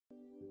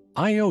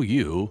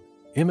IOU,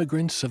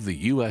 Immigrants of the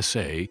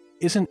USA,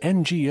 is an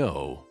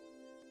NGO.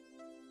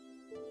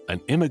 An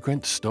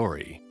immigrant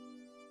story.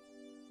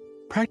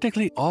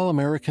 Practically all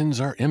Americans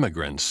are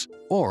immigrants,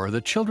 or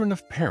the children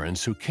of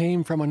parents who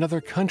came from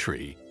another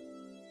country.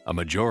 A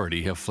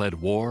majority have fled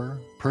war,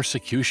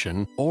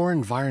 persecution, or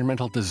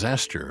environmental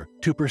disaster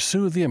to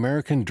pursue the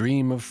American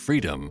dream of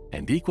freedom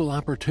and equal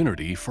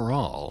opportunity for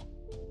all.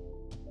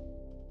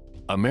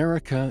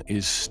 America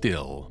is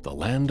still the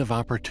land of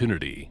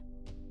opportunity.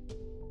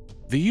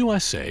 The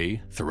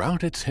USA,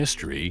 throughout its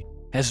history,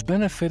 has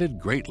benefited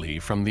greatly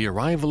from the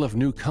arrival of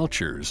new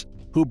cultures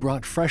who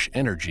brought fresh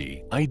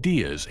energy,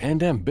 ideas,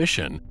 and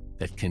ambition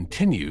that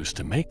continues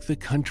to make the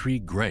country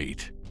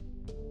great.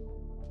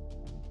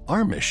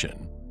 Our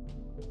mission: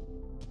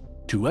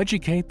 to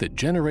educate the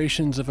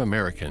generations of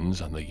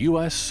Americans on the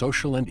U.S.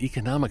 social and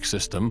economic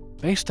system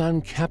based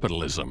on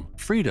capitalism,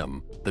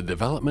 freedom, the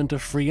development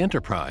of free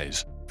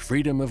enterprise,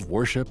 freedom of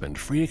worship, and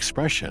free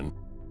expression,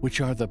 which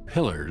are the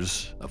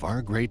pillars of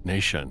our great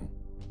nation.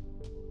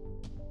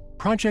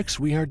 Projects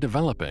we are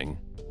developing: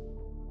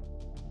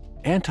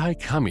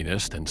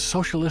 anti-communist and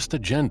socialist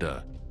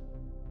agenda,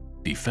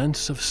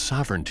 defense of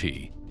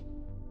sovereignty,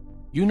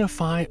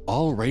 unify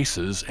all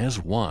races as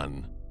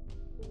one,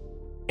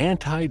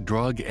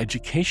 anti-drug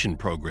education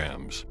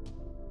programs.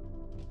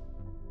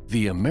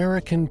 The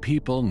American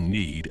people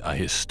need a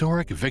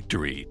historic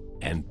victory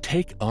and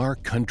take our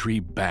country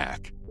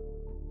back.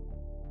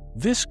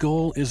 This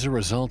goal is a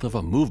result of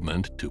a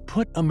movement to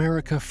put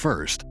America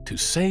first, to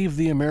save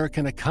the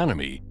American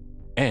economy,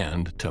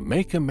 and to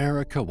make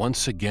America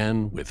once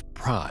again with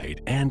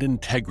pride and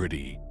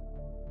integrity.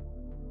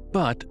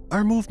 But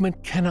our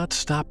movement cannot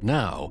stop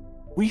now.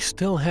 We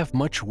still have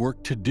much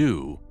work to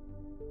do.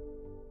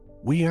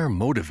 We are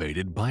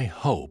motivated by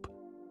hope,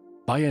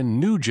 by a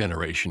new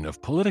generation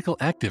of political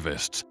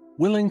activists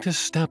willing to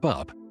step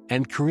up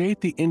and create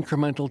the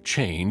incremental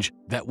change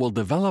that will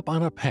develop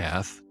on a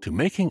path to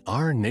making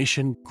our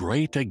nation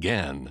great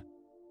again.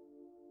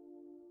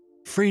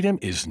 Freedom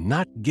is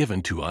not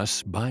given to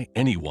us by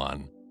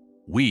anyone.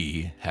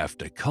 We have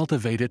to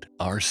cultivate it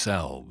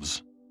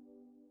ourselves.